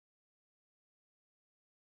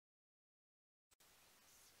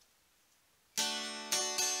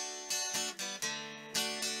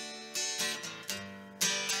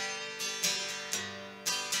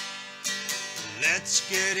let's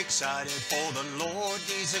get excited for the Lord,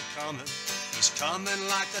 He's a-comin'. He's coming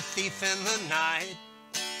like a thief in the night.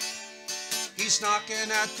 He's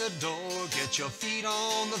knocking at the door, get your feet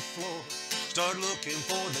on the floor. Start looking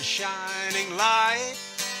for the shining light.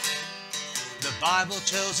 The Bible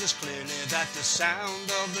tells us clearly that the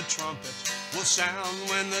sound of the trumpet will sound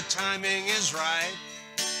when the timing is right.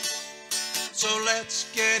 So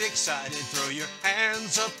let's get excited, throw your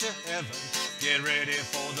hands up to heaven, get ready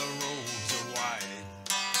for the robes of white.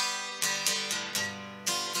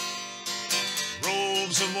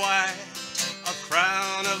 Robes of white, a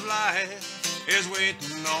crown of light is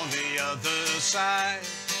waiting on the other side.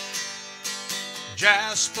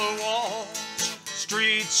 Jasper walls,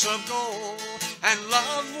 streets of gold, and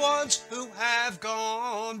loved ones who have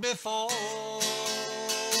gone before.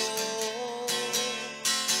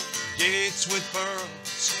 Gates with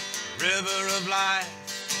pearls, river of life,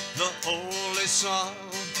 the holy Son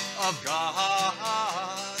of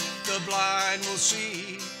God. The blind will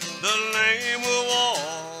see, the lame will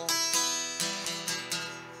walk.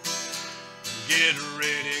 Get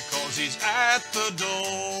ready, 'cause He's at the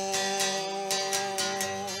door.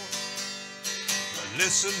 But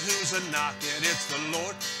listen, who's a-knocking? It's the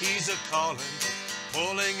Lord, He's a-calling,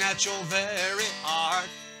 pulling at your very heart.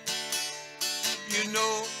 You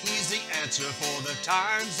know He's the answer for the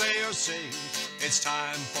times they are saying it's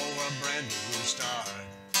time for a brand new start.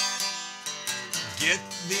 Get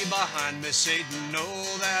thee behind me, Satan,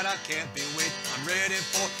 know that I can't be weak. I'm ready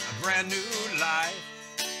for a brand new life.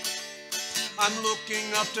 I'm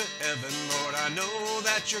looking up to heaven, Lord, I know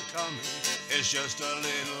that you're coming. It's just a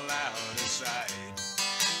little out of sight.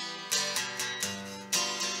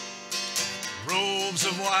 Robes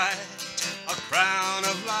of white, a crown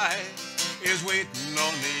of light is waiting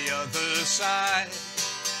on the other side.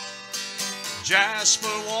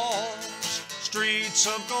 Jasper walls, streets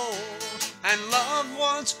of gold, and loved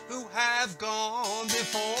ones who have gone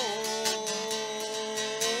before.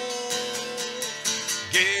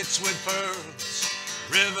 Gates with pearls,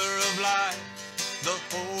 river of life, the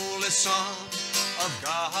holy Son of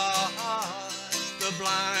God. The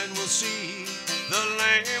blind will see, the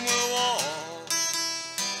lame will walk.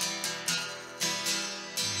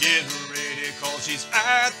 Get ready, 'cause He's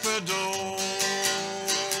at the door.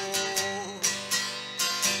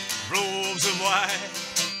 Robes of white,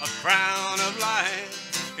 a crown of light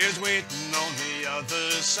is waiting on the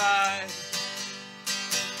other side.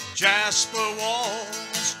 Jasper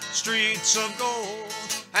walls, streets of gold,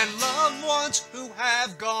 and loved ones who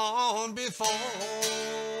have gone before.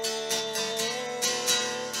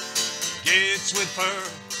 Gates with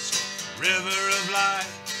pearls, river of light,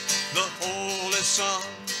 the holy Son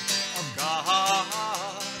of God.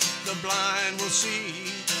 The blind will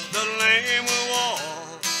see, the lame will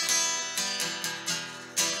walk.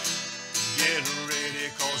 Get ready,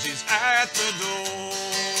 'cause He's at the door.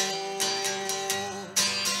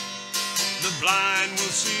 The blind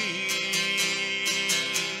will see,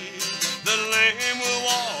 the lame will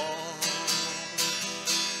walk.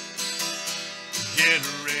 Get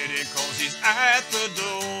ready, 'cause He's at the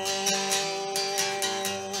door.